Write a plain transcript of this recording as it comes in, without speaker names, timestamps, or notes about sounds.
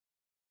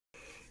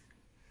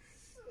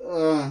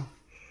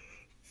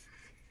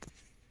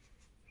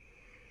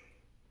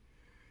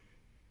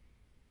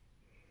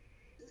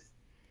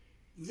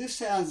this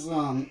has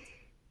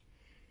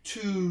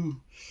two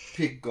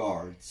pick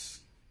guards.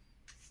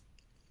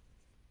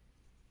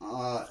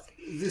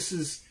 This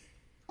is,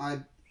 I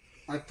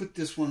put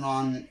this one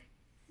on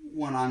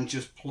when I'm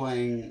just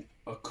playing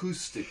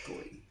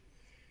acoustically.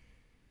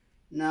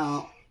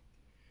 Now,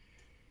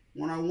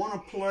 when I want to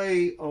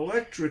play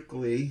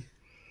electrically,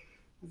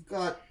 I've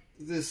got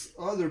this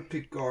other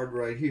pick guard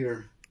right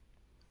here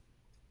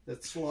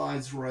that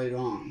slides right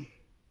on.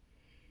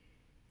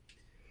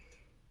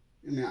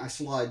 I mean, I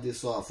slide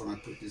this off when I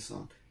put this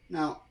on.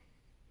 Now,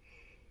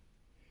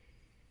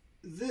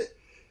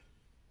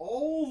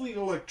 all the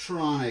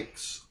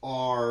electronics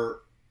are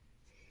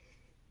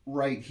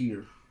right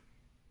here.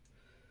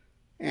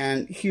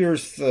 And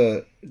here's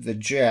the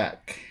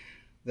jack,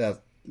 the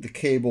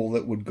cable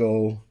that would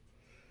go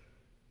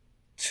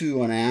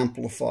to an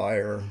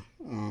amplifier.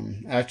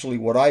 Actually,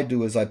 what I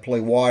do is I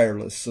play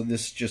wireless, so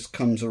this just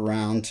comes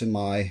around to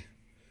my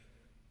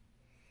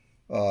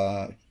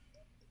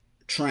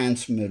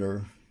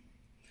transmitter.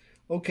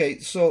 Okay,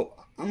 so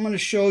I'm going to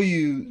show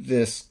you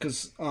this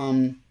because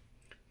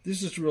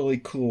this is really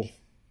cool.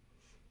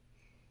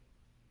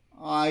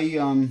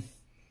 I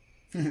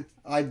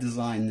I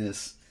designed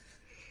this.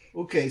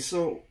 Okay,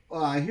 so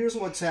here's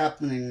what's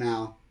happening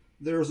now.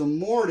 There's a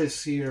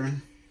mortise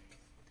here.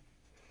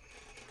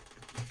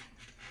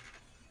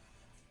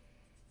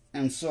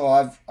 And so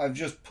I've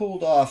just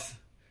pulled off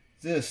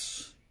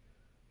this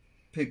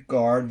pick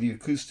guard, the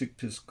acoustic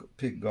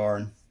pick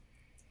guard.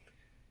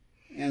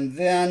 And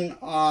then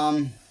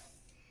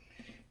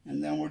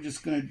we're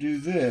just going to do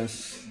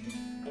this.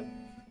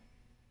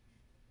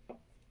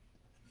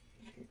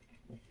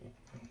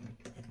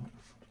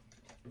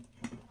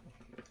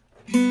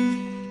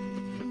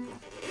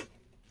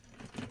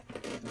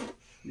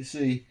 You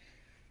see,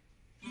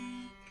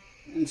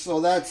 and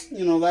so that's,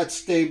 you know, that's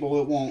stable.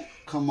 It won't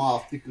come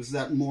off because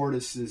that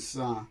mortise is,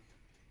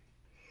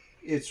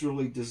 it's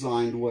really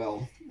designed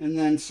well. And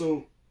then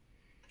so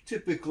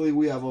typically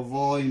we have a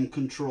volume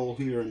control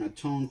here and a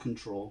tone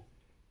control.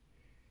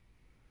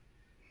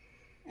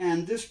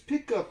 And this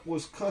pickup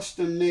was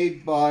custom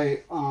made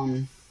by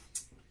an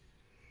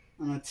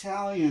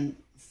Italian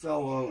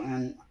fellow,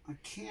 and I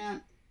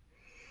can't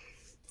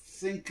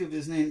think of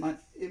his name.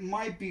 It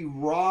might be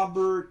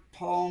Robert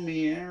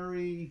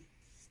Palmieri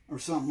or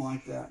something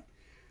like that.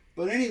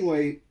 But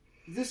anyway,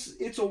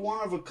 it's a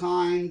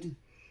one-of-a-kind.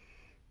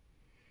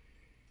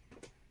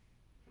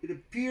 It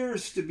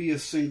appears to be a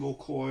single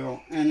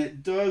coil, and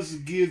it does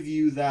give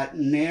you that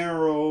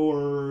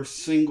narrower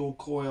single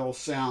coil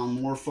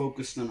sound, more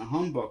focused than a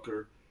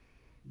humbucker.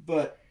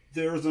 But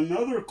there's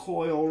another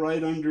coil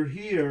right under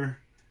here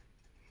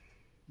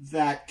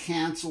that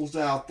cancels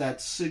out that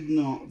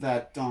signal,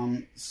 that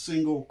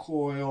single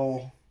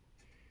coil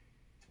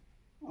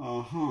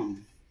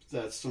hum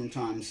that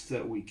sometimes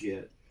that we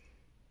get.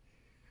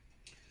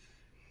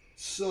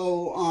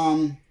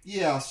 So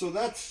yeah, so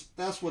that's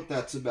what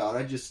that's about.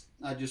 I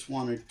just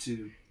wanted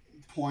to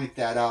point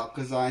that out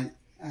because I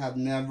have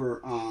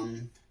never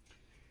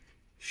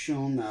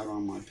shown that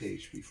on my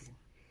page before.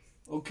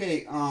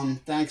 Okay,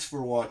 thanks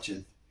for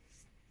watching.